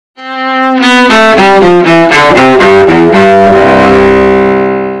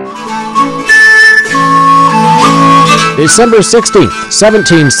December 16th,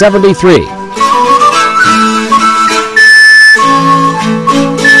 1773.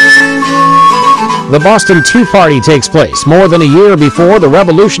 The Boston Tea Party takes place more than a year before the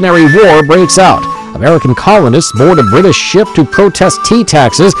Revolutionary War breaks out. American colonists board a British ship to protest tea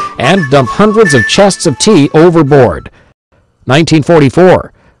taxes and dump hundreds of chests of tea overboard.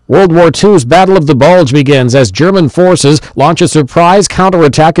 1944. World War II's Battle of the Bulge begins as German forces launch a surprise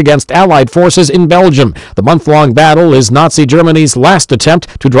counterattack against Allied forces in Belgium. The month-long battle is Nazi Germany's last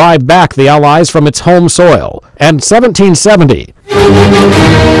attempt to drive back the Allies from its home soil. And 1770.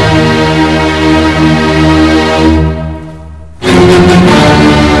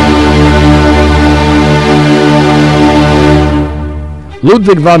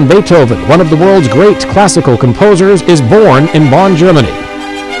 Ludwig van Beethoven, one of the world's great classical composers, is born in Bonn, Germany.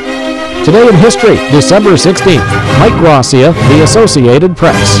 Today in history, December 16th, Mike Gracia, The Associated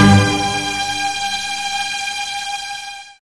Press.